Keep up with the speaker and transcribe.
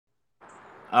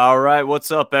All right,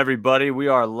 what's up, everybody? We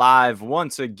are live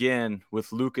once again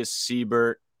with Lucas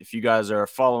Siebert. If you guys are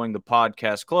following the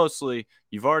podcast closely,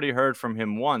 you've already heard from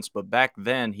him once, but back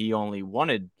then he only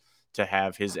wanted to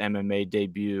have his MMA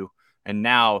debut, and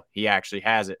now he actually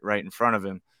has it right in front of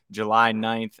him. July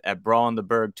 9th at Brawl in the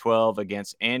Berg 12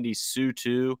 against Andy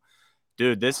Sutu.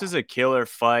 Dude, this is a killer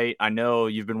fight. I know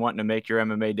you've been wanting to make your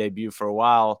MMA debut for a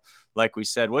while. Like we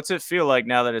said, what's it feel like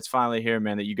now that it's finally here,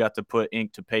 man, that you got to put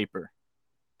ink to paper?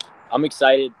 I'm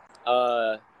excited.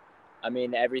 I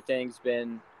mean, nothing's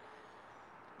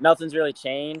really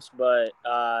changed, but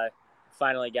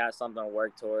finally got something to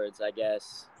work towards, I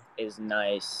guess, is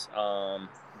nice.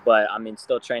 But I mean,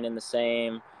 still training the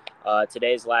same.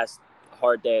 Today's last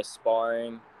hard day of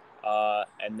sparring,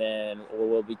 and then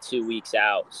we'll be 2 weeks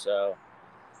out, so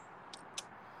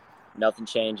nothing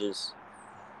changes.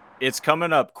 It's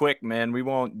coming up quick, man. We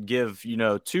won't give,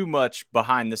 too much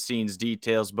behind the scenes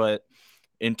details, but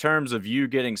in terms of you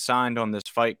getting signed on this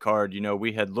fight card,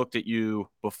 we had looked at you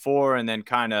before and then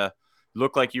kind of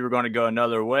looked like you were going to go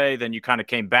another way. Then you kind of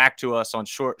came back to us on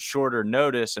shorter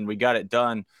notice and we got it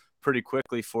done pretty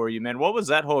quickly for you, man. What was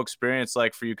that whole experience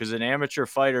like for you? Because an amateur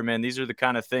fighter, man, these are the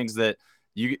kind of things that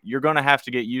you're going to have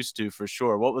to get used to for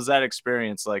sure. What was that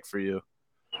experience like for you?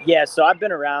 Yeah, so I've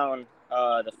been around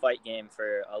the fight game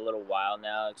for a little while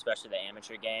now, especially the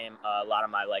amateur game. A lot of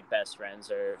my best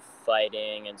friends are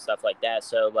fighting and stuff like that,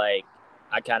 so I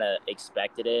kind of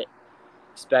expected it,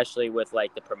 especially with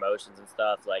the promotions and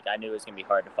stuff. Like I knew it was gonna be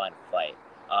hard to find a fight.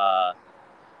 Uh,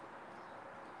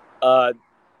 uh,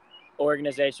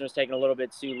 Organization was taking a little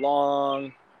bit too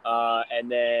long,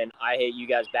 and then I hit you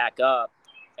guys back up,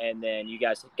 and then you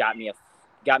guys got me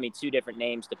two different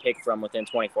names to pick from within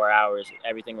 24 hours.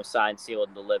 Everything was signed, sealed,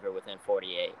 and delivered within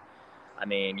 48. I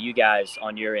mean, you guys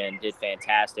on your end did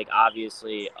fantastic.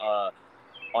 Obviously,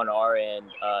 on our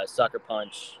end, Sucker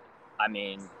Punch, I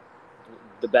mean,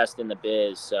 the best in the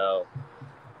biz. So,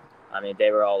 I mean,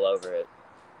 they were all over it.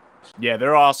 Yeah,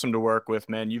 they're awesome to work with,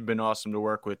 man. You've been awesome to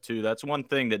work with too. That's one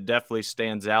thing that definitely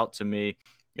stands out to me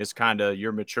is kind of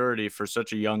your maturity for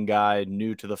such a young guy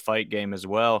new to the fight game as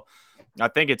well. I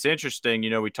think it's interesting,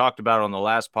 we talked about it on the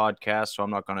last podcast, so I'm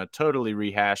not going to totally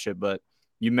rehash it, but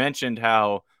you mentioned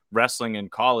how wrestling in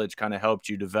college kind of helped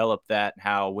you develop that,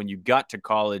 how when you got to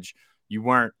college, you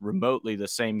weren't remotely the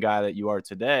same guy that you are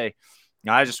today.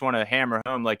 Now, I just want to hammer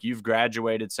home like you've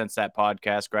graduated since that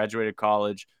podcast, graduated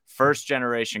college, first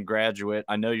generation graduate.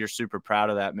 I know you're super proud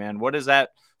of that, man. What does that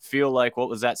feel like? What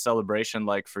was that celebration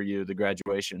like for you, the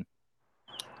graduation?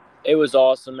 It was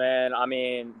awesome, man. I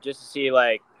mean, just to see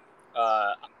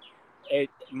uh,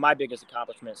 my biggest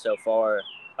accomplishment so far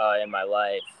in my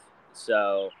life.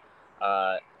 So,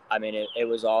 uh, I mean, it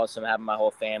was awesome having my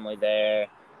whole family there.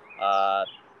 Uh,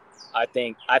 I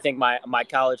think my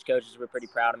college coaches were pretty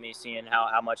proud of me, seeing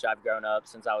how much I've grown up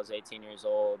since I was 18 years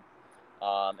old.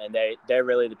 And they're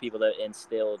really the people that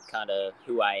instilled kind of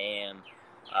who I am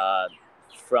uh,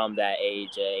 from that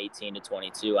age, 18 to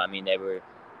 22. I mean, they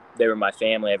were my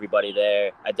family. Everybody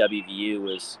there at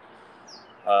WVU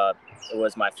uh,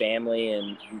 was my family,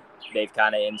 and they've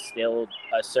kind of instilled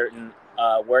a certain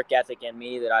work ethic in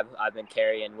me that I've been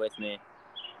carrying with me.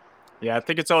 Yeah, I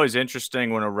think it's always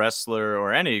interesting when a wrestler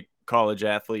or any college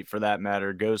athlete for that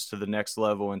matter goes to the next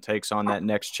level and takes on that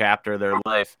next chapter of their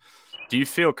life. Do you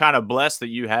feel kind of blessed that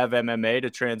you have MMA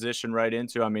to transition right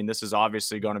into? I mean, this is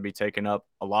obviously going to be taking up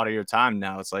a lot of your time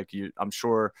now. It's like I'm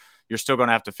sure you're still going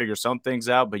to have to figure some things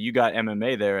out, but you got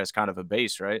MMA there as kind of a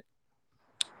base, right?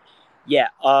 Yeah,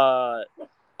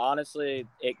 honestly,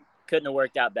 it couldn't have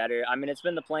worked out better. I mean, it's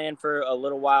been the plan for a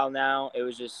little while now. It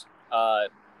was just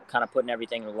kind of putting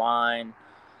everything in line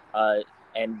uh,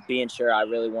 and being sure I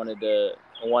really wanted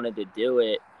to do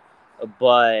it.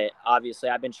 But obviously,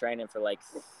 I've been training for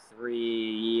 3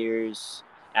 years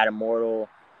at Immortal,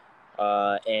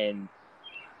 and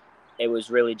it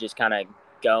was really just kind of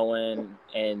going.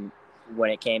 And when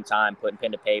it came time, putting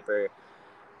pen to paper,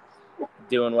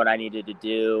 doing what I needed to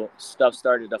do, stuff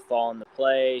started to fall into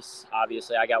place.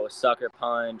 Obviously, I got with Sucker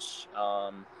Punch.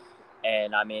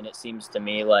 And I mean, it seems to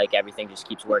me like everything just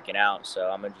keeps working out. So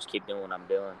I'm going to just keep doing what I'm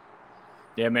doing.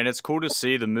 Yeah, man, it's cool to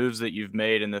see the moves that you've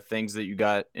made and the things that you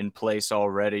got in place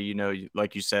already.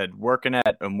 Like you said, working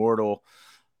at Immortal,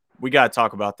 we got to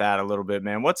talk about that a little bit,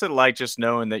 man. What's it like just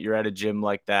knowing that you're at a gym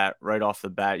like that right off the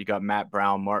bat? You got Matt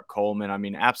Brown, Mark Coleman. I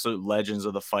mean, absolute legends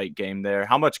of the fight game there.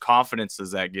 How much confidence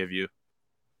does that give you?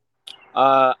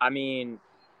 I mean,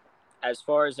 as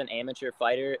far as an amateur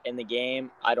fighter in the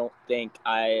game, I don't think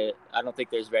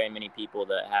there's very many people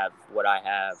that have what I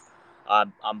have.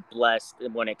 I'm blessed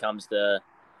when it comes to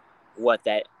what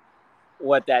that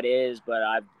what that is, but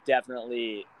I've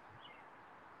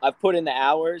put in the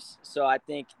hours, so I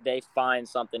think they find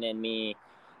something in me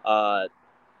to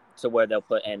where they'll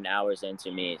put in hours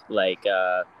into me, like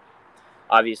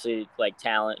obviously like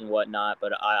talent and whatnot.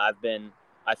 But I've been,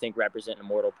 I think, representing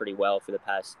Immortal pretty well for the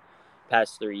past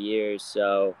 3 years.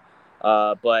 So,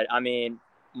 but I mean,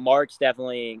 Mark's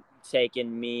definitely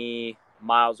taken me,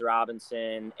 Miles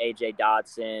Robinson, AJ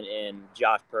Dodson, and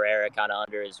Josh Pereira kind of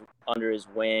under his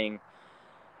wing,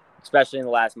 especially in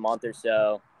the last month or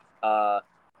so.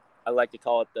 I like to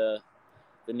call it the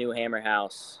new Hammer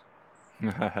House.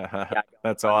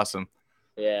 That's awesome.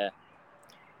 Yeah.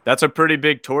 That's a pretty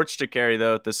big torch to carry,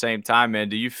 though, at the same time, man.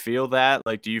 Do you feel that?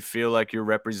 Like, do you feel like you're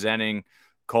representing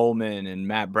Coleman and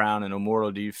Matt Brown and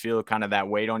Immortal? Do you feel kind of that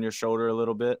weight on your shoulder a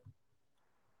little bit?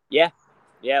 Yeah.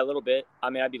 Yeah, a little bit. I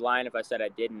mean, I'd be lying if I said I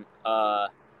didn't.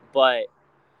 But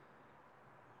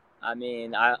I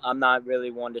mean, I'm not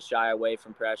really one to shy away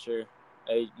from pressure.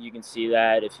 You can see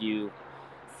that if you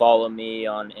follow me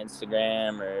on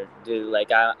Instagram or do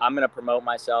like I'm gonna promote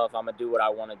myself. I'm gonna do what I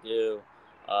want to do.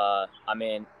 I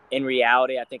mean, in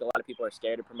reality, I think a lot of people are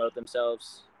scared to promote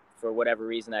themselves for whatever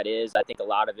reason that is. I think a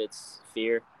lot of it's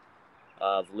fear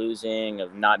of losing,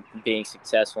 of not being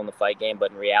successful in the fight game.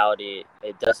 But in reality,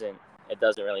 it doesn't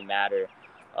really matter.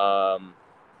 Um,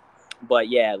 but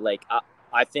yeah, like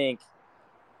I think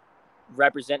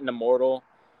representing Immortal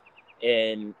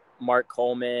and Mark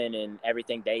Coleman and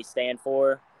everything they stand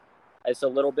for, it's a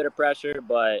little bit of pressure,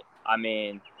 but I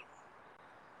mean,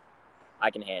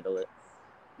 I can handle it.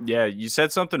 Yeah, you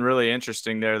said something really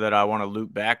interesting there that I want to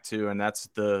loop back to, and that's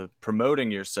the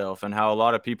promoting yourself and how a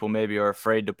lot of people maybe are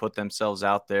afraid to put themselves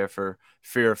out there for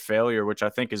fear of failure, which I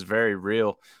think is very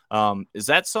real. Is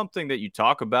that something that you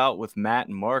talk about with Matt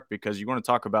and Mark? Because you want to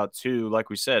talk about two, like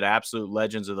we said, absolute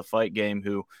legends of the fight game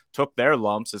who took their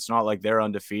lumps. It's not like they're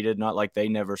undefeated, not like they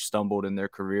never stumbled in their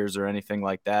careers or anything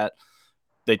like that.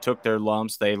 They took their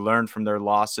lumps, they learned from their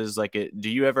losses. Like, do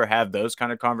you ever have those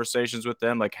kind of conversations with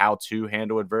them, like how to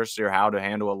handle adversity or how to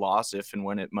handle a loss if and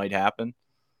when it might happen?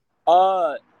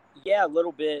 Uh, yeah, a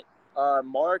little bit.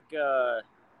 Mark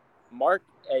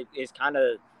is kind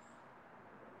of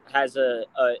has a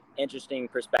interesting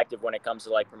perspective when it comes to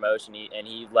like promotion.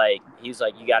 He's like,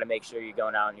 you got to make sure you're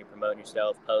going out and you're promoting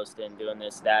yourself, posting, doing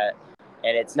this, that,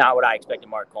 and it's not what I expected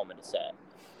Mark Coleman to say.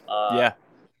 Uh, Yeah.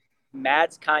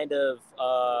 Matt's kind of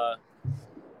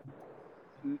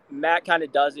Matt kind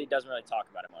of does it. He doesn't really talk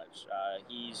about it much.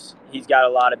 He's got a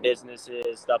lot of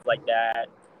businesses, stuff like that.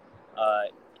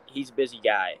 Uh, he's a busy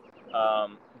guy.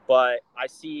 But I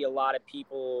see a lot of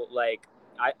people like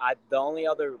the only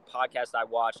other podcast I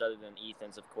watched other than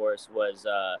Ethan's, of course, was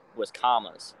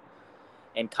Kama's,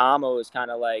 and Kama was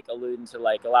kind of like alluding to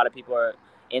like a lot of people are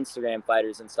Instagram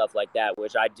fighters and stuff like that,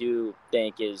 which I do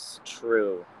think is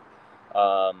true.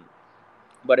 Um,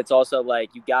 but it's also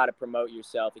like you got to promote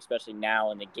yourself, especially now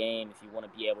in the game, if you want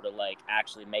to be able to like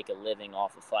actually make a living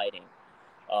off of fighting,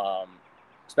 um,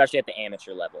 especially at the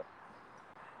amateur level.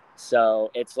 So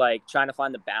it's like trying to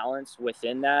find the balance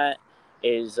within that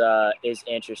is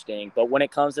interesting. But when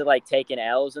it comes to like taking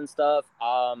L's and stuff,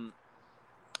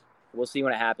 we'll see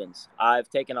when it happens. I've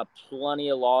taken up plenty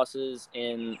of losses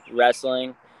in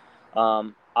wrestling.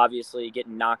 Obviously,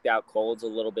 getting knocked out cold's a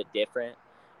little bit different.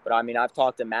 But I mean, I've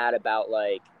talked to Matt about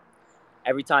like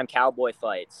every time Cowboy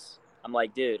fights, I'm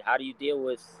like, dude, how do you deal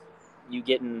with you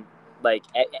getting like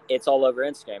it's all over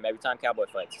Instagram every time Cowboy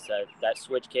fights? So that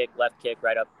switch kick, left kick,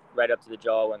 right up to the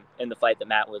jaw when in the fight that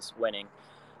Matt was winning.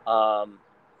 Um,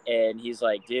 and he's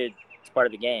like, dude, it's part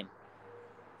of the game.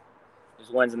 There's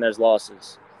wins and there's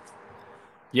losses.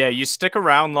 Yeah, you stick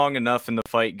around long enough in the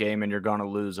fight game and you're going to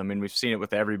lose. I mean, we've seen it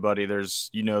with everybody. There's,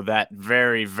 that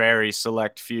very, very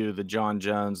select few, the John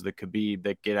Jones, the Khabib,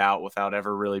 that get out without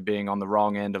ever really being on the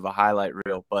wrong end of a highlight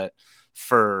reel. But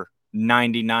for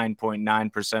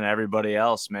 99.9% of everybody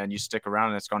else, man, you stick around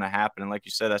and it's going to happen. And like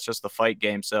you said, that's just the fight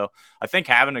game. So I think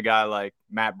having a guy like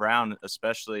Matt Brown,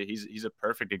 especially, he's a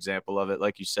perfect example of it.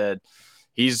 Like you said,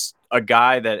 he's a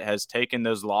guy that has taken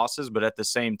those losses, but at the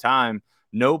same time,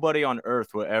 nobody on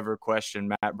earth will ever question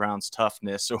Matt Brown's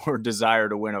toughness or desire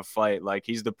to win a fight. Like,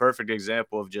 he's the perfect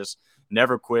example of just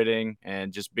never quitting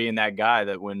and just being that guy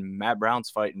that when Matt Brown's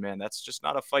fighting, man, that's just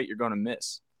not a fight you're going to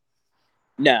miss.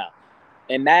 No.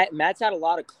 And Matt's had a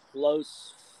lot of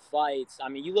close fights. I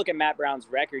mean, you look at Matt Brown's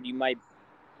record,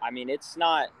 it's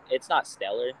not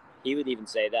stellar. He would even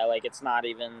say that. Like, it's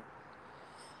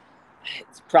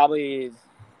probably,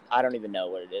 I don't even know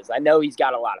what it is. I know he's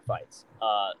got a lot of fights.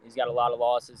 He's got a lot of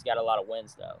losses. He's got a lot of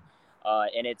wins, though.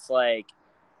 And it's like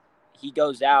he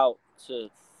goes out to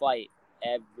fight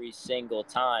every single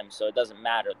time, so it doesn't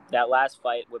matter. That last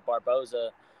fight with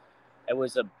Barboza, that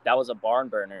was a barn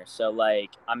burner. So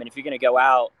like, I mean, if you're gonna go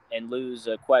out and lose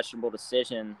a questionable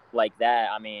decision like that,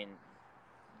 I mean,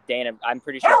 I'm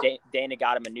pretty sure Dana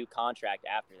got him a new contract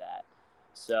after that.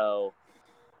 So,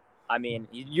 I mean,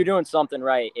 you're doing something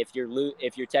right if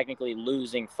you're technically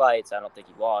losing fights. I don't think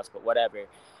he lost, but whatever.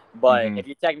 But if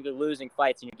you're technically losing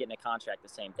fights and you're getting a contract the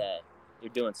same day,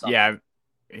 you're doing something. Yeah,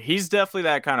 he's definitely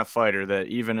that kind of fighter that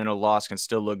even in a loss can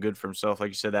still look good for himself. Like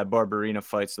you said, that Barberena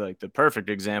fight's like the perfect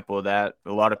example of that.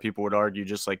 A lot of people would argue,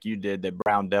 just like you did, that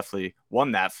Brown definitely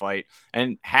won that fight.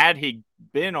 And had he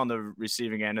been on the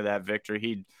receiving end of that victory,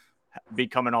 he'd be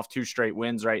coming off 2 straight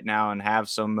wins right now and have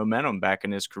some momentum back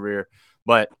in his career.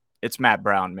 But it's Matt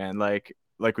Brown, man. Like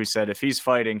we said, if he's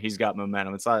fighting, he's got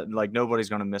momentum. It's not like nobody's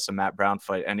going to miss a Matt Brown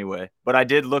fight anyway. But I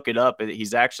did look it up.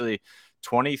 He's actually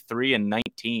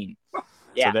 23-19.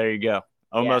 Yeah. So there you go.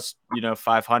 Almost,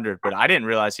 500. But I didn't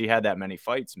realize he had that many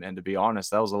fights, man, to be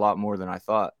honest. That was a lot more than I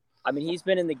thought. I mean, he's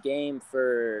been in the game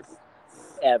for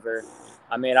ever.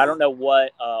 I mean, I don't know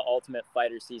what Ultimate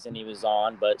Fighter season he was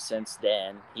on, but since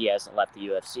then, he hasn't left the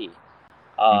UFC.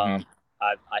 I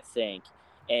think.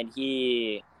 And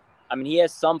he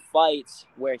has some fights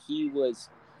where he was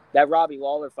 – that Robbie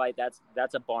Lawler fight,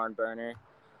 that's a barn burner.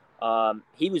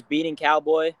 He was beating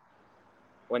Cowboy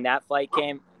when that fight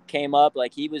came up.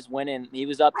 Like, he was winning. He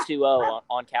was up 2-0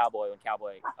 on Cowboy when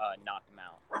Cowboy knocked him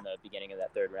out in the beginning of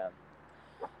that third round.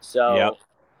 So, yep.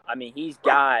 I mean, he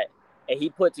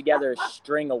put together a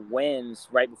string of wins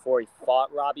right before he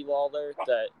fought Robbie Lawler.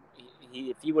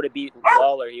 If he would have beat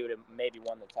Lawler, he would have maybe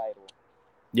won the title.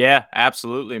 Yeah,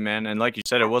 absolutely, man. And like you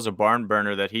said, it was a barn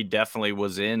burner that he definitely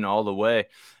was in all the way.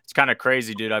 It's kind of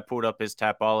crazy, dude. I pulled up his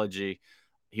Tapology.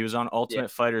 He was on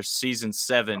Ultimate Fighter Season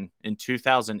 7 in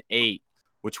 2008,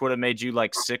 which would have made you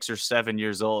like 6 or 7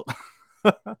 years old.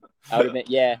 I would have been,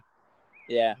 yeah.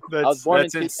 I was born in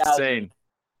 2000. Insane.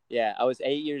 Yeah, I was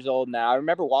 8 years old now. I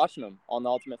remember watching him on the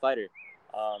Ultimate Fighter.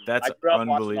 That's I grew up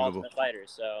unbelievable. watching Ultimate Fighter,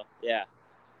 so yeah.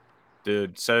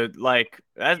 Dude, so like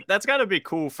that's got to be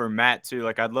cool for Matt too.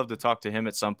 Like, I'd love to talk to him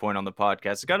at some point on the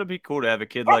podcast. It's got to be cool to have a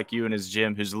kid like you in his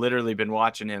gym who's literally been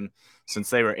watching him since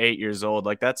they were 8 years old.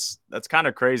 Like, that's kind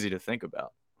of crazy to think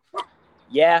about.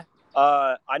 Yeah,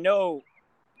 I know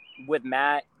with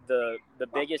Matt, the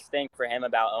biggest thing for him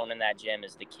about owning that gym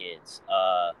is the kids.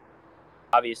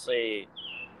 Obviously,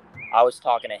 I was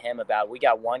talking to him about, we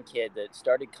got one kid that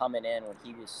started coming in when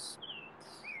he was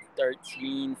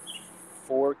 13,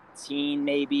 14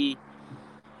 maybe,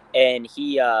 and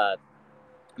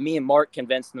me and Mark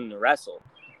convinced him to wrestle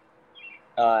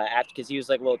because he was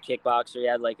like a little kickboxer. He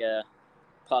had like a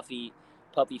puffy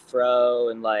fro,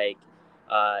 and like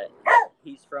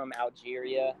he's from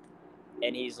Algeria,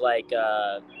 and he's like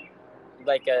a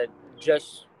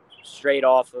just straight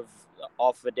off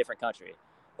of a different country,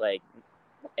 like,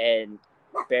 and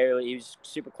barely, he was a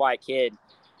super quiet kid,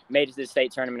 made it to the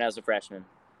state tournament as a freshman,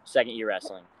 second year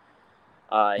wrestling.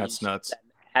 That's nuts.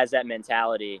 Has that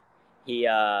mentality.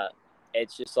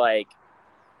 It's just like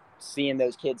seeing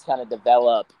those kids kind of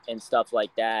develop and stuff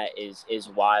like that is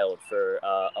wild for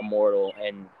Immortal,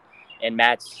 and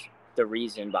Matt's the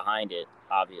reason behind it,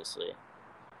 obviously.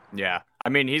 Yeah, I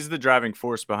mean, he's the driving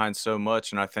force behind so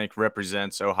much, and I think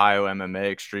represents Ohio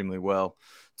MMA extremely well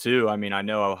too. I mean, I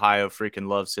know Ohio freaking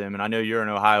loves him, and I know you're an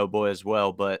Ohio boy as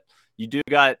well, but you do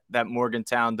got that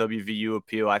Morgantown WVU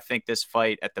appeal. I think this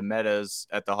fight at the Meadows,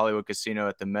 at the Hollywood Casino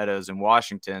at the Meadows in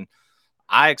Washington,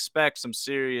 I expect some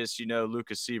serious,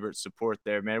 Lucas Siebert support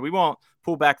there, man. We won't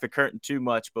pull back the curtain too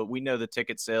much, but we know the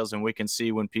ticket sales, and we can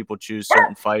see when people choose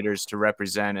certain fighters to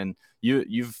represent. And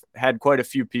you've had quite a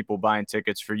few people buying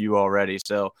tickets for you already.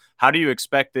 So how do you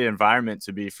expect the environment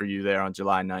to be for you there on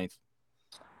July 9th?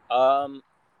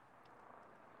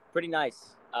 Pretty nice.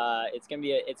 It's gonna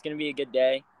be a good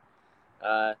day.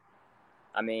 I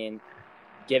mean,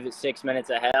 give it 6 minutes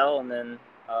of hell, and then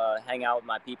hang out with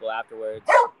my people afterwards.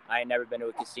 I ain't never been to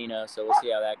a casino, so we'll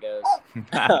see how that goes.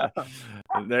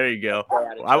 There you go.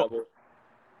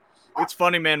 It's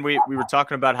funny, man. We were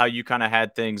talking about how you kind of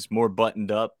had things more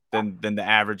buttoned up than the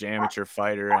average amateur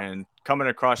fighter, and coming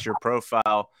across your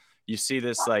profile, you see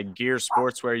this like Gear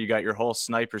Sportswear. You got your whole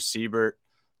Sniper Siebert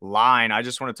line. I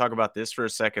just want to talk about this for a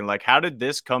second. Like, how did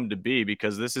this come to be?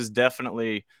 Because this is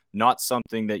definitely not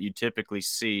something that you typically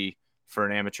see for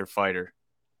an amateur fighter.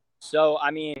 So, I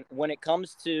mean, when it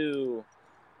comes to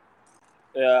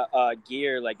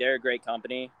gear, like, they're a great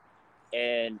company,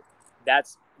 and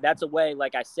that's a way,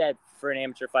 like I said, for an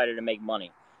amateur fighter to make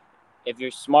money. If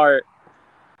you're smart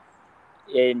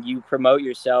and you promote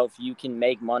yourself, you can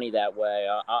make money that way.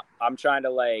 I'm trying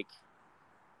to, like,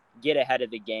 get ahead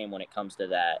of the game when it comes to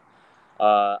that.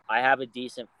 I have a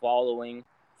decent following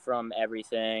from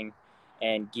everything,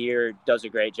 and Gear does a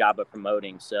great job of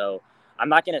promoting. So I'm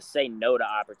not going to say no to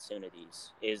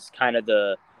opportunities. Is kind of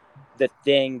the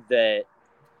thing that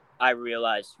I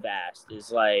realized fast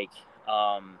is like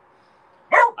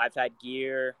I've had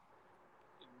Gear.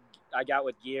 I got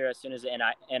with Gear as soon as the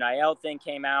NIL thing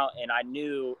came out, and I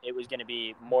knew it was going to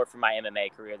be more for my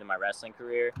MMA career than my wrestling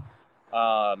career.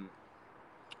 And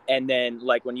then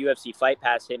like when UFC Fight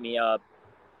Pass hit me up,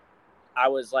 I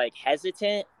was like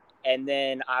hesitant, and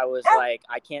then I was like,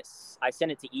 I can't. I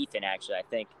sent it to Ethan actually, I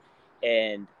think,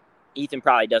 and Ethan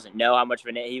probably doesn't know how much of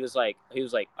an. He was like,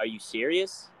 "Are you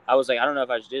serious?" I was like, "I don't know if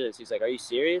I should do this." He's like, "Are you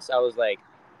serious?" I was like,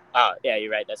 "Oh yeah,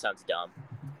 you're right. That sounds dumb."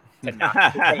 To not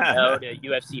to say no to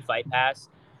UFC Fight Pass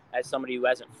as somebody who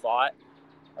hasn't fought,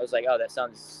 I was like, "Oh, that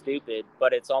sounds stupid."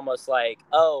 But it's almost like,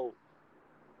 oh,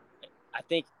 I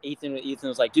think Ethan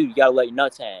was like, "Dude, you gotta let your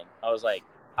nuts hang." I was like,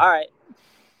 "All right,"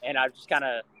 and I've just kind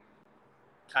of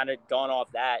gone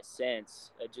off that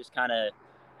since. Just kind of,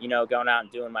 going out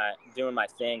and doing my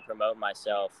thing, promoting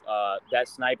myself. That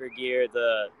sniper gear,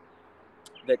 the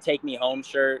Take Me Home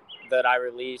shirt that I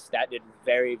released, that did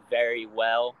very, very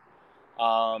well.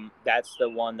 That's the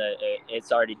one that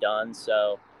it's already done,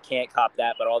 so can't cop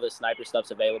that. But all the sniper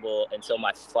stuff's available until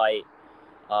my fight,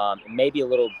 maybe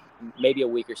a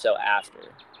week or so after.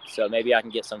 So maybe I can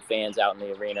get some fans out in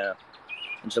the arena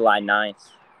on July 9th.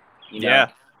 Yeah.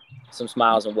 Some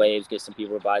smiles and waves, get some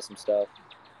people to buy some stuff.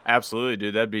 Absolutely,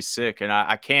 dude. That'd be sick. And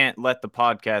I can't let the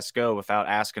podcast go without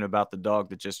asking about the dog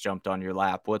that just jumped on your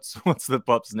lap. What's the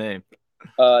pup's name?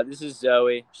 This is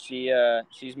Zoe. She's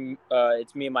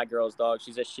it's me and my girl's dog.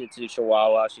 She's a Shih Tzu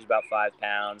Chihuahua. She's about 5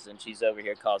 pounds, and she's over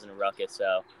here causing a ruckus.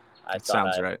 So I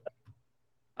thought right.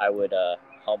 I would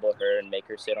humble her and make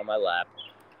her sit on my lap.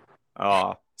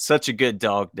 Oh, such a good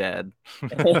dog, Dad.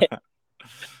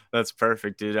 That's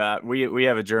perfect, dude. We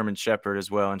have a German Shepherd as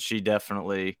well, and she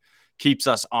definitely keeps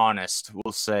us honest.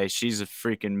 We'll say she's a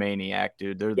freaking maniac,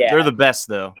 dude. They're the best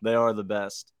though. They are the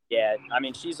best. Yeah, I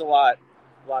mean she's a lot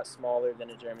smaller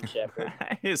than a German Shepherd.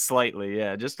 Slightly,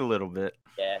 yeah, just a little bit.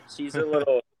 Yeah, she's a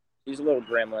little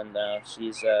gremlin though.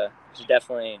 She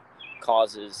definitely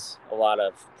causes a lot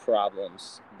of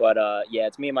problems. But yeah,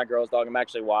 it's me and my girl's dog. I'm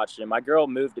actually watching. My girl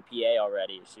moved to PA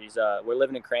already. We're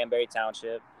living in Cranberry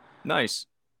Township. Nice.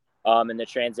 And the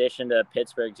transition to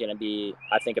Pittsburgh is going to be,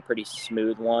 I think, a pretty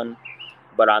smooth one.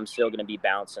 But I'm still going to be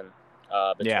bouncing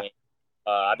between.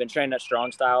 Yeah. I've been training at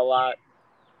Strong Style a lot.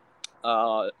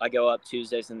 I go up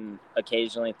Tuesdays and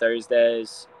occasionally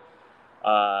Thursdays,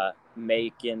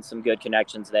 making some good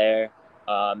connections there.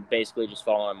 Basically just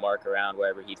following Mark around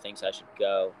wherever he thinks I should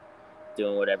go,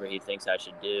 doing whatever he thinks I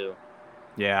should do.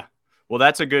 Yeah. Well,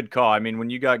 that's a good call. I mean, when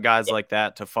you got guys like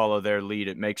that to follow their lead,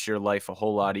 it makes your life a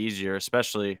whole lot easier,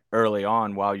 especially early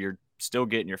on while you're still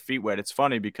getting your feet wet. It's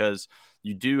funny because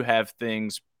you do have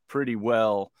things pretty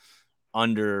well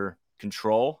under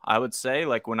control, I would say.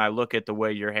 Like when I look at the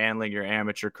way you're handling your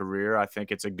amateur career, I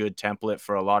think it's a good template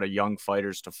for a lot of young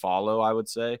fighters to follow, I would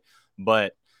say.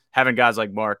 But having guys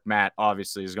like Mark, Matt,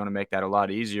 obviously is going to make that a lot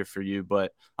easier for you.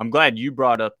 But I'm glad you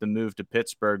brought up the move to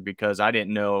Pittsburgh because I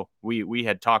didn't know we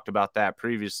had talked about that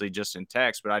previously just in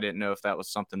text, but I didn't know if that was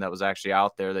something that was actually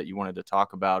out there that you wanted to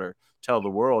talk about or tell the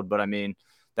world. But I mean,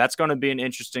 that's going to be an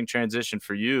interesting transition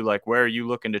for you. Like, where are you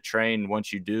looking to train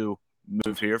once you do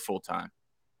move here full time?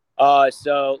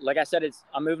 So like I said,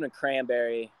 I'm moving to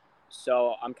Cranberry,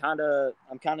 so I'm kind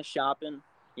of shopping,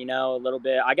 a little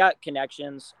bit. I got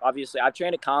connections. Obviously, I've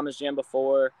trained at Commons Gym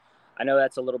before. I know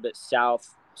that's a little bit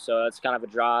south, so that's kind of a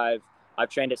drive. I've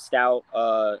trained at Stout,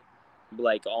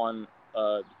 like on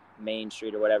Main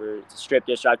Street or whatever, Strip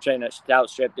District. I've trained at Stout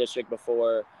Strip District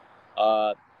before.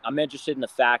 I'm interested in the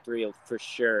factory for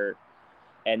sure,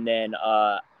 and then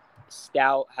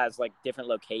Stout has like different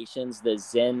locations. The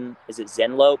Zen, is it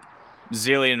Zenlope?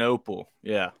 Zelienople,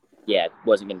 yeah. Yeah,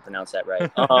 wasn't going to pronounce that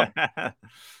right.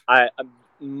 I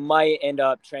might end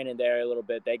up training there a little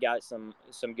bit. They got some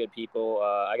good people.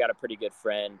 I got a pretty good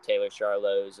friend, Taylor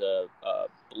Charlot's a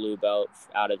blue belt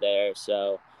out of there.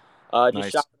 So just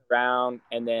nice. shopping around,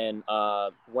 and then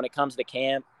when it comes to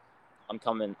camp, I'm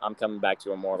coming back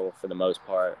to Immortal for the most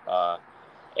part,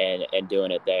 and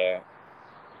doing it there.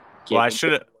 Well, I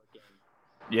should have.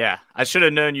 Yeah, I should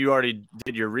have known you already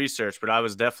did your research, but I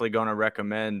was definitely going to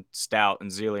recommend Stout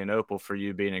and Zelienople for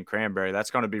you being in Cranberry.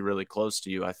 That's going to be really close to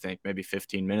you, I think, maybe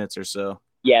 15 minutes or so.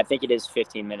 Yeah, I think it is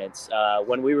 15 minutes.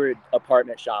 When we were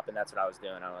apartment shopping, that's what I was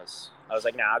doing. I was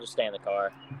like, nah, I'll just stay in the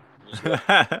car.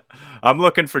 I'm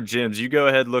looking for gyms. You go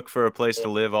ahead, look for a place to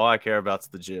live. All I care about is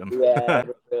the gym. Yeah,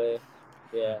 really.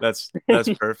 Yeah. That's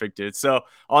perfect, dude. So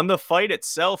on the fight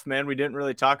itself, man, we didn't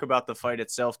really talk about the fight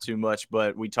itself too much,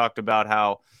 but we talked about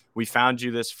how we found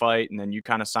you this fight and then you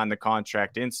kind of signed the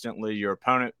contract instantly. Your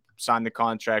opponent signed the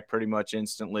contract pretty much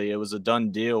instantly. It was a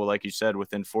done deal, like you said,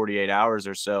 within 48 hours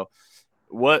or so.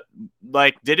 What,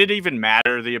 like, did it even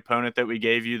matter the opponent that we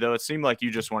gave you, though? It seemed like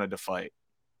you just wanted to fight.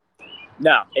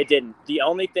 No, it didn't. The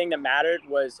only thing that mattered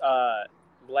was,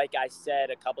 like I said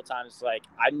a couple times, like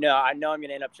I know I'm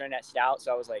gonna end up training at Stout,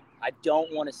 so I was like, I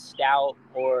don't want a Stout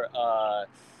or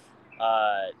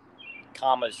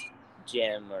Kama's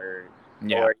gym or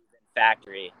even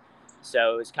Factory.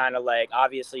 So it's kind of like,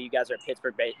 obviously you guys are a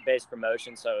Pittsburgh-based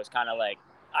promotion, so it's kind of like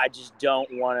I just don't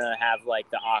want to have like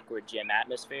the awkward gym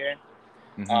atmosphere.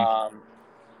 Mm-hmm.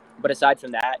 But aside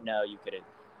from that, no, you could have,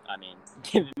 I mean,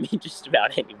 given me just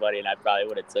about anybody, and I probably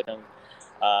would have took him.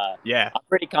 I'm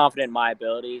pretty confident in my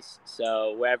abilities,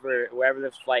 so wherever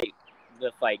the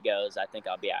fight goes, I think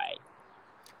I'll be all right.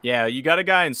 Yeah, you got a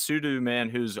guy in Sudu, man,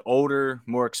 who's older,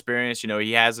 more experienced. You know,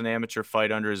 he has an amateur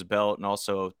fight under his belt and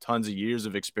also tons of years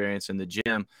of experience in the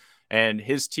gym. And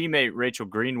his teammate, Rachel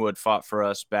Greenwood, fought for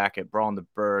us back at Brawl in the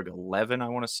Berg 11, I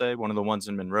want to say, one of the ones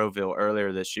in Monroeville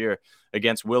earlier this year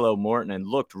against Willow Morton and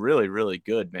looked really, really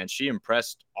good, man. She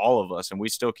impressed all of us, and we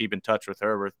still keep in touch with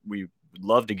her. We would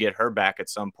love to get her back at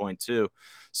some point, too.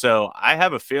 So I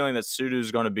have a feeling that Sudu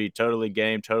is going to be totally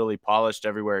game, totally polished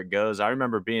everywhere it goes. I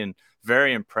remember being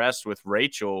very impressed with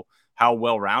Rachel, how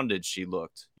well-rounded she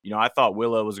looked. You know, I thought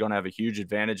Willow was going to have a huge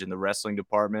advantage in the wrestling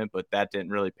department, but that didn't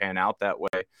really pan out that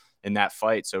way in that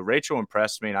fight. So Rachel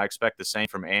impressed me, and I expect the same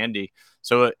from Andy.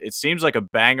 So it seems like a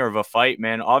banger of a fight,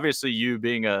 man. Obviously, you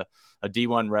being a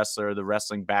D1 wrestler, the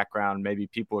wrestling background, maybe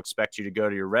people expect you to go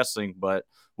to your wrestling, but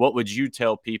what would you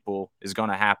tell people is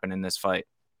going to happen in this fight?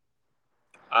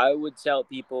 I would tell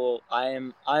people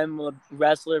I'm a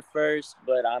wrestler first,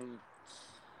 but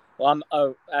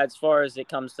as far as it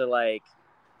comes to like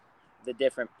the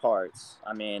different parts.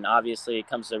 I mean, obviously it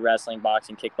comes to wrestling,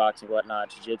 boxing, kickboxing,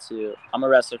 whatnot, jiu-jitsu. I'm a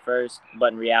wrestler first,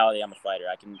 but in reality, I'm a fighter.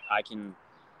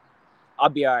 I'll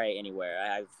be all right anywhere.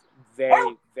 I have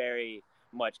very, very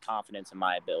much confidence in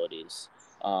my abilities,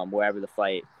 wherever the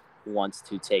fight wants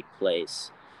to take place.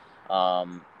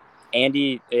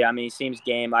 Andy, I mean, he seems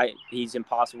game. He's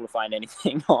impossible to find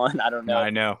anything on. I don't know. I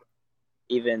know.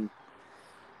 Even,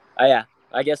 yeah.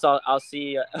 I guess I'll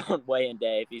see on weigh-in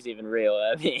day if he's even real.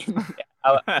 I mean,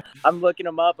 I'm looking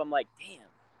him up. I'm like, damn.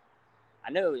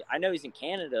 I know he's in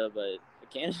Canada, but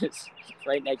Canada's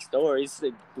right next door. He's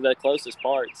the closest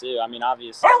part too. I mean,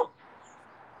 obviously,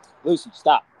 Lucy,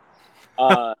 stop.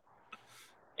 I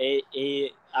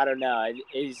don't know.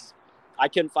 I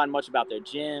couldn't find much about their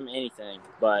gym, anything.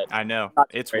 But I know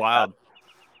it's wild.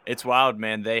 It's wild,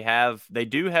 man. They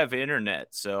do have internet,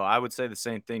 so I would say the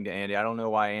same thing to Andy. I don't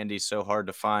know why Andy's so hard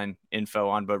to find info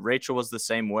on, but Rachel was the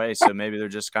same way. So maybe they're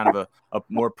just kind of a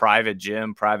more private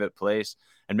gym, private place,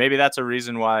 and maybe that's a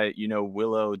reason why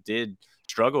Willow did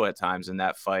struggle at times in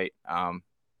that fight.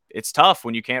 It's tough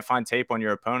when you can't find tape on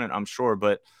your opponent, I'm sure,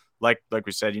 but like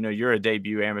we said, you're a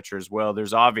debut amateur as well.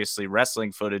 There's obviously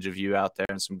wrestling footage of you out there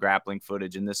and some grappling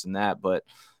footage and this and that, but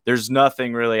there's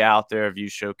nothing really out there of you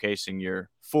showcasing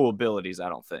your full abilities, I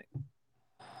don't think.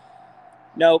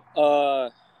 Nope.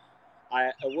 We'll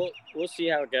see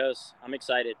how it goes. I'm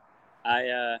excited.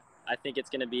 I think it's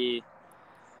gonna be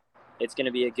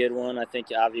a good one. I think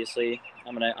obviously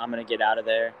I'm gonna get out of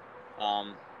there,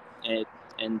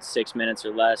 in 6 minutes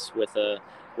or less with a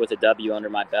W under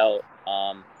my belt.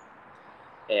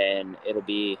 And it'll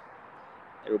be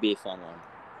a fun one.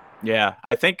 Yeah,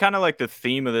 I think kind of like the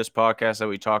theme of this podcast that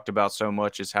we talked about so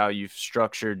much is how you've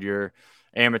structured your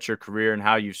amateur career and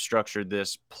how you've structured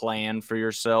this plan for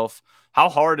yourself. How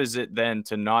hard is it then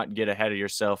to not get ahead of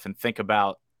yourself and think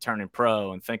about turning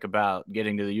pro and think about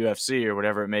getting to the UFC or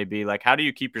whatever it may be? Like, how do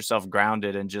you keep yourself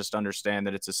grounded and just understand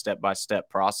that it's a step-by-step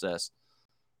process?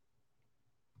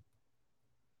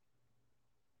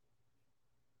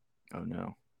 Oh,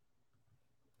 no.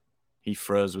 He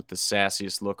froze with the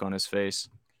sassiest look on his face.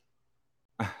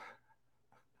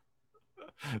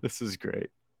 This is great.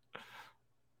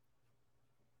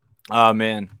 Oh,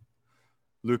 man.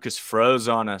 Lucas froze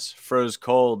on us. Froze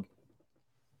cold.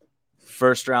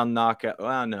 First round knockout.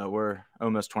 Well, no, we're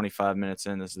almost 25 minutes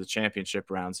in. This is the championship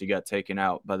rounds. He got taken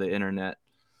out by the internet.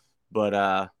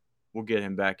 But we'll get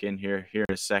him back in here in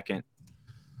a second.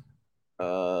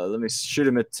 Let me shoot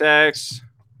him a text.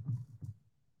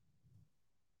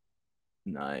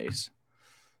 Nice.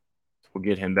 We'll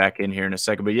get him back in here in a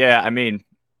second. But yeah, I mean,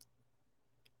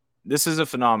 this is a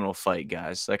phenomenal fight,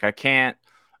 guys. Like, I can't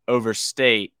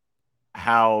overstate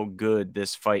how good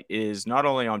this fight is, not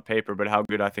only on paper, but how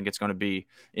good I think it's going to be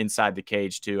inside the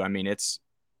cage too. I mean, it's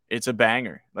a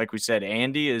banger. Like we said,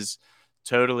 Andy is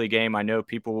totally game. I know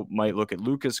people might look at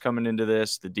Lucas coming into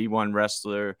this, the D1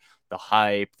 wrestler, the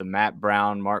hype, the Matt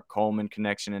Brown, Mark Coleman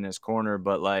connection in his corner,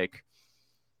 but like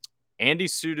Andy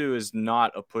Sudu is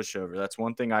not a pushover. That's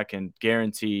one thing I can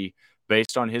guarantee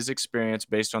based on his experience,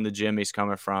 based on the gym he's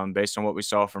coming from, based on what we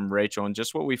saw from Rachel and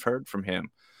just what we've heard from him.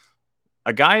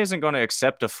 A guy isn't going to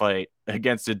accept a fight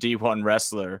against a D1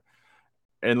 wrestler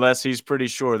unless he's pretty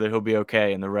sure that he'll be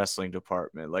okay in the wrestling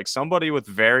department. Like somebody with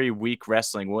very weak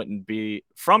wrestling wouldn't be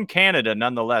from Canada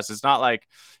nonetheless. It's not like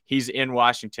he's in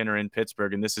Washington or in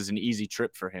Pittsburgh and this is an easy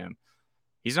trip for him.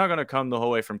 He's not going to come the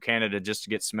whole way from Canada just to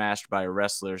get smashed by a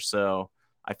wrestler. So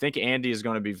I think Andy is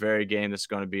going to be very game. This is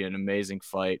going to be an amazing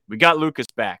fight. We got Lucas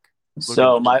back.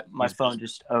 So my phone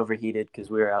just overheated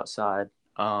because we were outside.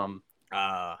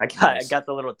 I got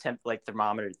the little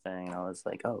thermometer thing, and I was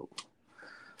like, oh,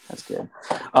 that's good.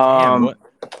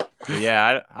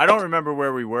 Yeah, I don't remember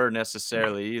where we were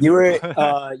necessarily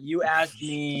either. You asked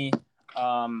me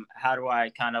how do I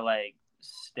kind of like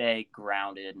stay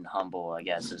grounded and humble, I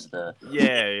guess is the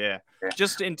yeah.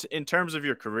 Just in terms of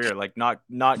your career, like not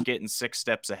getting 6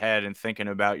 steps ahead and thinking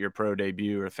about your pro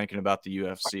debut or thinking about the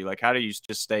UFC. Like how do you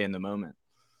just stay in the moment?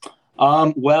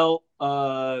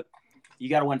 You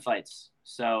got to win fights.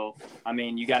 So, I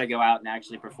mean, you got to go out and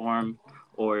actually perform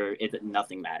or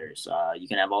nothing matters. You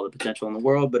can have all the potential in the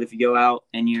world, but if you go out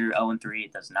and you're 0-3,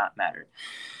 it does not matter.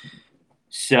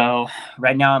 So,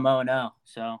 right now I'm 0-0.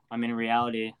 So, I mean, in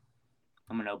reality,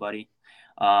 I'm a nobody.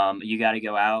 You got to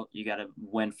go out. You got to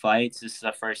win fights. This is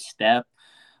the first step.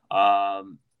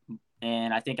 And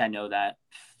I think I know that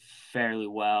fairly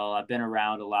well. I've been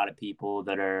around a lot of people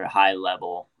that are high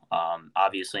level.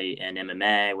 Obviously in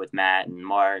MMA with Matt and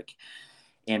Mark,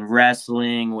 in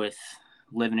wrestling with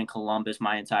living in Columbus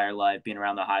my entire life, being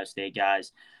around the Ohio State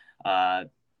guys, at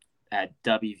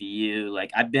WVU.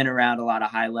 Like I've been around a lot of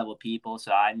high level people,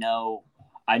 so I know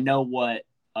what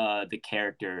the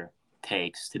character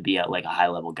takes to be like a high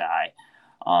level guy.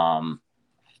 And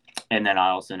then I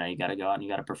also know you got to go out and you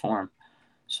got to perform.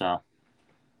 So.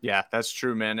 Yeah, that's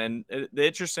true, man. And the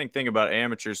interesting thing about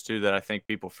amateurs too that I think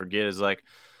people forget is like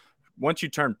once you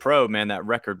turn pro, man, that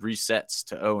record resets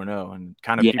to 0-0, and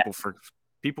kind of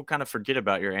people kind of forget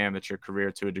about your amateur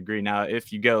career to a degree. Now,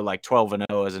 if you go like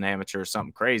 12-0 as an amateur or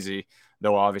something crazy,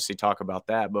 they'll obviously talk about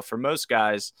that. But for most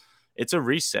guys, it's a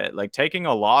reset. Like taking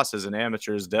a loss as an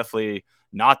amateur is definitely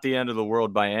not the end of the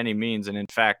world by any means. And in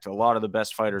fact, a lot of the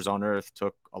best fighters on earth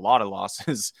took a lot of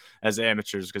losses as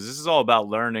amateurs because this is all about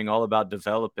learning, all about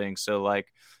developing. So like,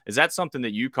 is that something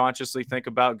that you consciously think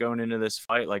about going into this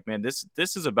fight? Like, man, this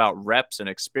is about reps and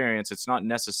experience. It's not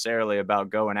necessarily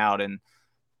about going out and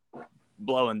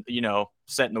blowing,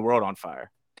 setting the world on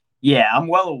fire. Yeah, I'm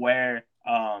well aware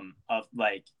of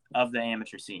the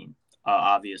amateur scene,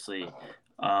 obviously.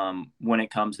 When it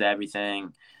comes to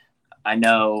everything, I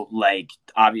know, like,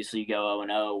 obviously you go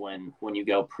 0-0 when you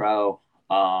go pro.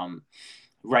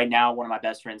 Right now, one of my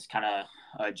best friends,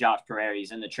 Josh Pereira,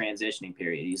 he's in the transitioning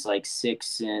period. He's like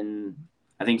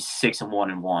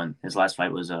 6-1-1. His last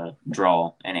fight was a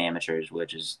draw in amateurs,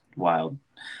 which is wild.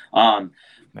 But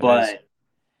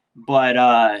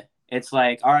it's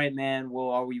like, all right, man, well,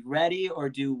 are we ready, or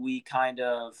do we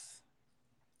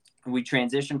we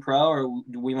transition pro, or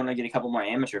do we want to get a couple more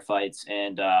amateur fights?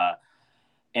 And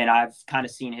I've kind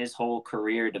of seen his whole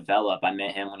career develop. I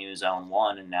met him when he was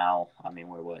 0-1, and now, I mean,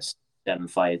 we're 7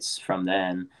 fights from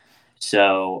then.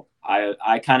 So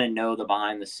I kind of know the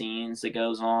behind the scenes that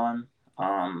goes on.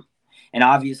 And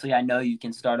obviously I know you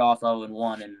can start off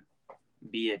 0-1 and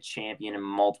be a champion in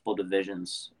multiple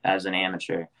divisions as an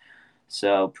amateur.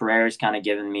 So Pereira's kind of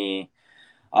given me,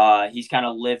 he's kind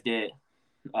of lived it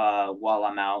while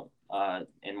I'm out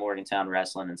in Morgantown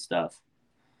wrestling and stuff.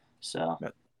 So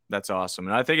that's awesome.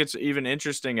 And I think it's even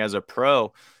interesting as a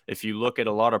pro, if you look at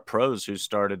a lot of pros who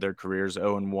started their careers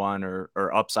 0-1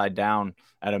 or upside down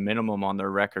at a minimum on their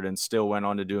record and still went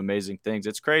on to do amazing things.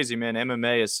 It's crazy, man.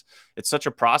 MMA it's such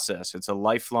a process. It's a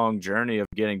lifelong journey of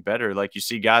getting better. Like you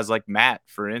see guys like Matt,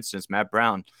 for instance, Matt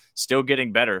Brown, still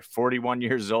getting better, 41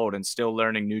 years old and still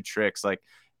learning new tricks. Like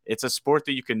it's a sport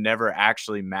that you can never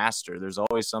actually master. There's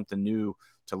always something new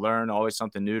to learn, always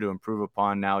something new to improve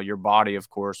upon. Now, your body, of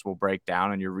course, will break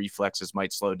down and your reflexes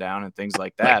might slow down and things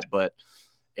like that. But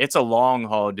it's a long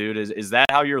haul, dude. Is that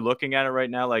how you're looking at it right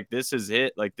now? Like, this is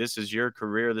it? Like, this is your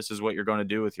career? This is what you're going to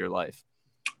do with your life?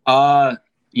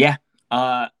 Yeah.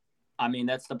 I mean,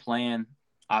 that's the plan.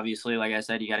 Obviously, like I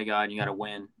said, you got to go out and you got to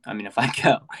win. I mean, if I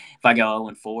go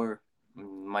 0-4,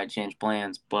 might change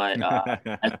plans, but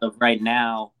as of right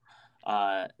now,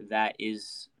 that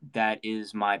is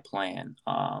my plan.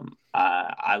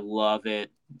 I love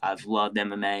it. I've loved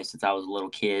MMA since I was a little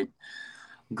kid.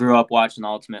 Grew up watching The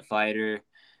Ultimate Fighter.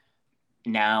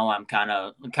 Now I'm kind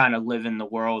of living the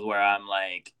world where I'm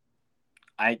like,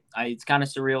 I it's kind of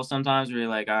surreal sometimes. Where you're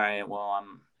like, all right, well,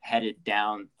 I'm headed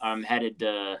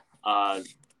to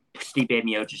Stipe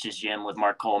Miocic's gym with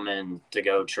Mark Coleman to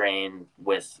go train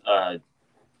with a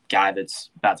guy that's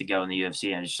about to go in the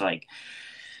UFC, and it's just like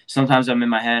sometimes I'm in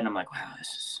my head and I'm like, wow,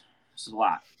 this is a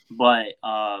lot, but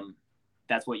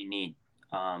that's what you need.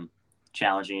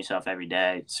 Challenging yourself every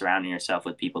day, surrounding yourself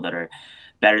with people that are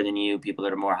better than you, people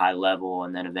that are more high level,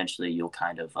 and then eventually you'll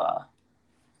kind of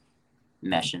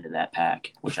mesh into that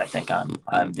pack, which I think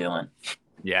I'm doing.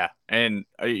 Yeah. And,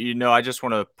 I just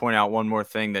want to point out one more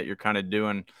thing that you're kind of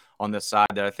doing on the side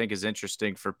that I think is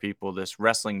interesting for people, this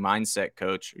wrestling mindset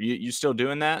coach. You still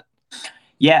doing that?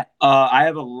 Yeah. I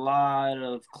have a lot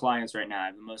of clients right now.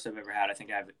 The most I've ever had. I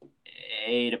think I have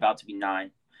 8, about to be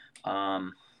 9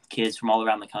 kids from all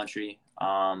around the country.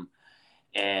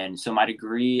 And so my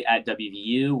degree at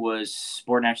WVU was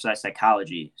sport and exercise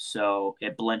psychology. So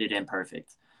it blended in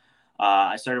perfect.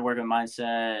 I started working with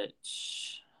mindset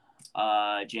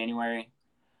January,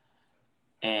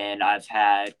 and I've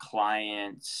had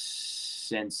clients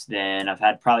since then. I've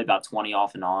had probably about 20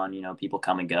 off and on. People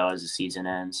come and go as the season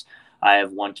ends. I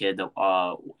have one kid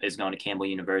that is going to Campbell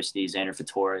University, Xander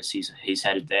Fatoris. He's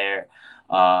headed there.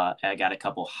 I got a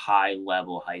couple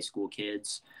high-level high school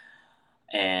kids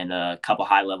and a couple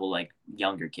high-level, like,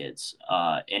 younger kids.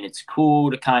 And it's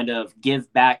cool to kind of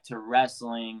give back to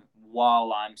wrestling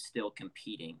while I'm still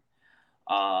competing.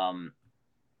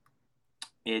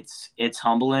 It's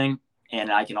humbling,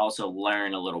 and I can also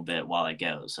learn a little bit while it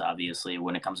goes. Obviously,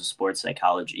 when it comes to sports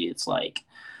psychology, it's like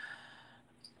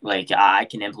I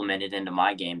can implement it into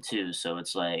my game too. So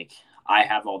it's like I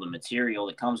have all the material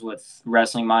that comes with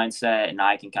wrestling mindset, and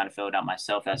I can kind of fill it out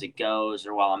myself as it goes.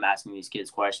 Or while I'm asking these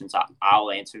kids questions,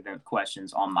 I'll answer their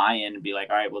questions on my end and be like,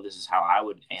 all right, well, this is how I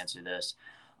would answer this.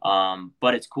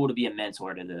 But it's cool to be a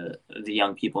mentor to the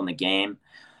young people in the game.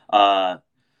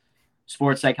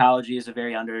 Sports psychology is a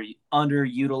very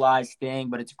underutilized thing,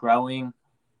 but it's growing.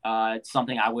 It's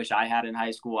something I wish I had in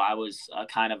high school. I was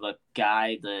kind of a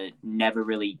guy that never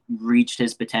really reached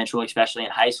his potential, especially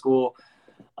in high school.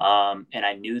 And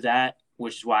I knew that,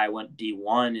 which is why I went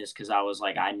D1, is because I was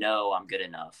like, I know I'm good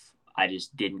enough. I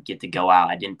just didn't get to go out.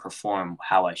 I didn't perform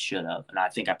how I should have. And I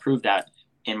think I proved that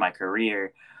in my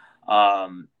career.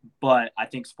 But I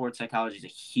think sports psychology is a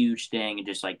huge thing. And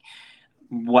just like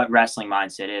what wrestling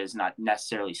mindset is, not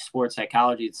necessarily sports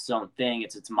psychology. It's its own thing.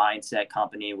 It's mindset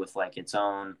company with like its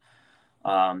own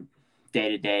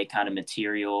day-to-day kind of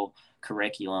material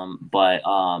curriculum. But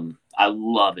I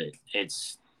love it.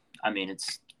 It's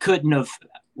couldn't have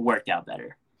worked out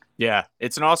better. Yeah,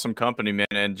 it's an awesome company, man.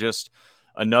 And just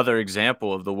another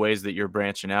example of the ways that you're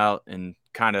branching out and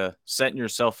kind of setting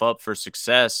yourself up for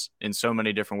success in so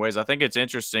many different ways. I think it's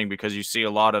interesting because you see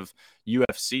a lot of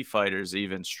UFC fighters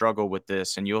even struggle with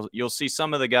this, and you'll see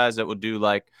some of the guys that will do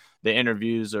like the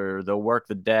interviews, or they'll work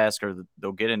the desk, or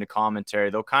they'll get into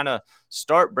commentary. They'll kind of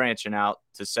start branching out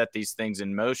to set these things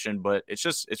in motion, but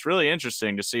it's really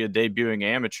interesting to see a debuting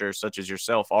amateur such as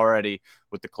yourself already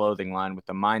with the clothing line, with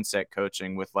the mindset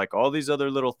coaching, with like all these other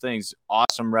little things.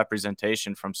 Awesome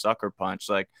representation from Sucker Punch.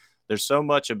 Like, there's so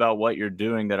much about what you're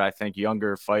doing that I think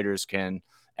younger fighters can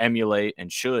emulate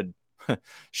and should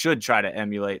try to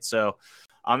emulate. So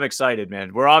I'm excited,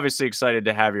 man. We're obviously excited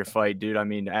to have your fight, dude. I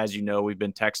mean, as you know, we've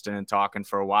been texting and talking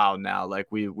for a while now. Like,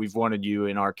 we've wanted you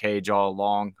in our cage all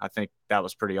along. I think that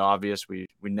was pretty obvious. We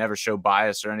never show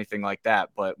bias or anything like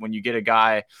that. But when you get a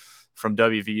guy from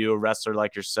WVU, a wrestler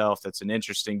like yourself, that's an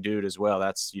interesting dude as well,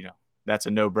 that's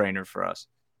a no-brainer for us.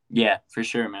 Yeah, for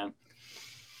sure, man.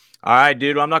 All right,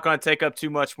 dude. Well, I'm not going to take up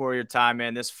too much more of your time,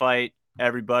 man. This fight,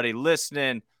 everybody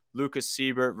listening, Lucas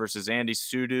Siebert versus Andy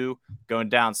Sudu, going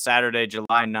down Saturday,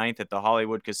 July 9th at the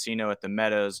Hollywood Casino at the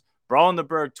Meadows. Brawl in the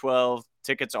Berg 12.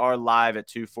 Tickets are live at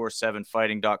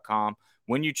 247fighting.com.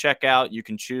 When you check out, you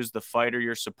can choose the fighter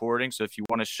you're supporting. So if you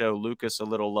want to show Lucas a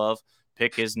little love,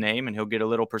 pick his name and he'll get a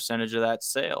little percentage of that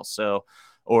sale. So,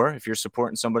 or if you're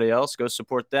supporting somebody else, go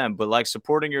support them. But like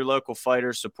supporting your local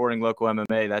fighters, supporting local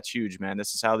MMA, that's huge, man.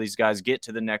 This is how these guys get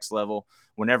to the next level.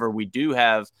 Whenever we do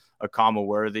have a Kama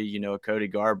Worthy, a Cody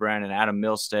Garbrandt and Adam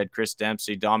Milstead, Chris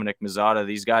Dempsey, Dominic Mazzata,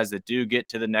 these guys that do get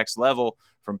to the next level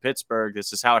from Pittsburgh,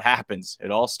 this is how it happens.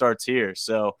 It all starts here.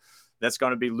 So that's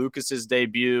going to be Lucas's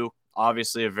debut.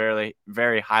 Obviously a very,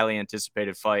 very highly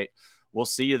anticipated fight. we'll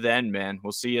see you then, man.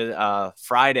 We'll see you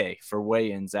Friday for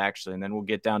weigh-ins, actually, and then we'll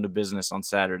get down to business on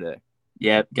Saturday.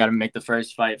 Yep, got to make the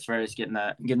first fight first, getting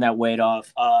that weight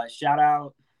off. Shout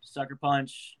out Sucker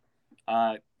Punch.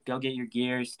 Go get your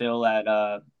gear still at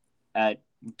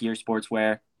Gear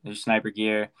Sportswear. There's Sniper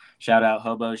Gear. Shout out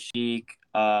Hobo Chic,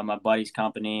 my buddy's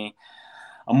company,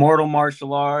 Immortal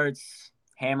Martial Arts,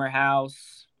 Hammer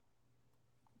House,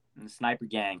 and the Sniper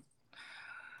Gang.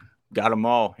 Got them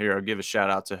all. Here, I'll give a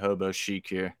shout out to Hobo Chic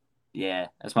here. Yeah,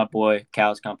 that's my boy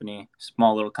Cal's company.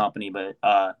 Small little company, but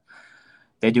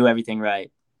they do everything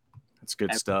right. That's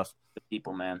good stuff.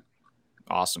 People, man.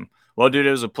 Awesome. Well, dude,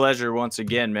 it was a pleasure once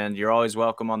again, man. You're always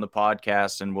welcome on the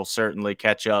podcast, and we'll certainly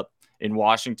catch up in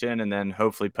Washington, and then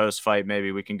hopefully post-fight,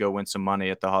 maybe we can go win some money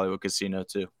at the Hollywood Casino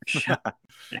too. All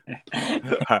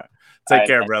right. Take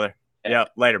care, brother. Yeah,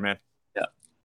 later, man.